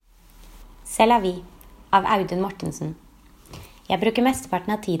C'est la vie, av Audun Mortensen. Jeg bruker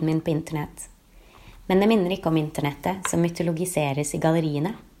mesteparten av tiden min på internett. Men det minner ikke om internettet som mytologiseres i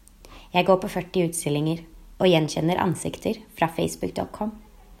galleriene. Jeg går på 40 utstillinger og gjenkjenner ansikter fra facebook.com.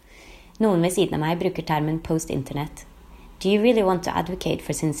 Noen ved siden av meg bruker termen post-internet. Do you really want to advocate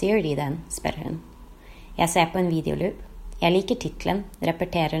for sincerity then? Spør hun. Jeg ser på en videoloop. Jeg liker titlen,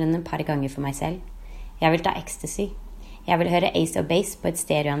 repeterer den et par ganger for meg selv. Jeg vil ta ecstasy. Jeg vil høre Ace of Base på et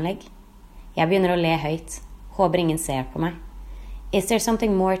stereoanlegg. Jeg begynner å le høyt. Håper ingen ser på meg. Is there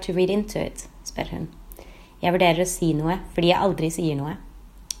something more to read into it? Spør hun. Jeg vurderer å si noe fordi jeg aldri sier noe.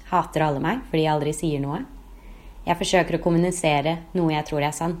 Hater alle meg fordi jeg aldri sier noe? Jeg forsøker å kommunisere noe jeg tror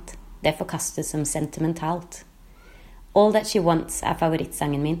er sant. Det forkastes som sentimentalt. All That She Wants er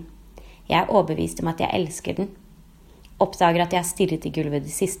favorittsangen min. Jeg er overbevist om at jeg elsker den. Oppdager at jeg har stirret i gulvet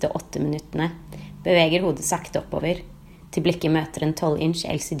de siste 8 minuttene. Beveger hodet sakte oppover. Til blikket møter en 12-inch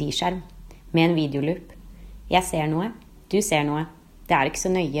LCD-skjerm. Med en videoloop. Jeg ser noe. Du ser noe. Det er ikke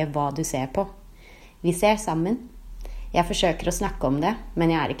så nøye hva du ser på. Vi ser sammen. Jeg forsøker å snakke om det,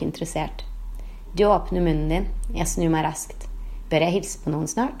 men jeg er ikke interessert. Du åpner munnen din. Jeg snur meg raskt. Bør jeg hilse på noen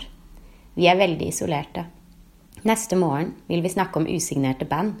snart? Vi er veldig isolerte. Neste morgen vil vi snakke om usignerte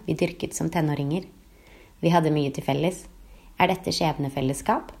band vi dyrket som tenåringer. Vi hadde mye til felles. Er dette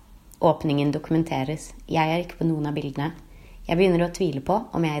skjebnefellesskap? Åpningen dokumenteres. Jeg er ikke på noen av bildene. Jeg begynner å tvile på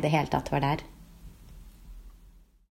om jeg i det hele tatt var der.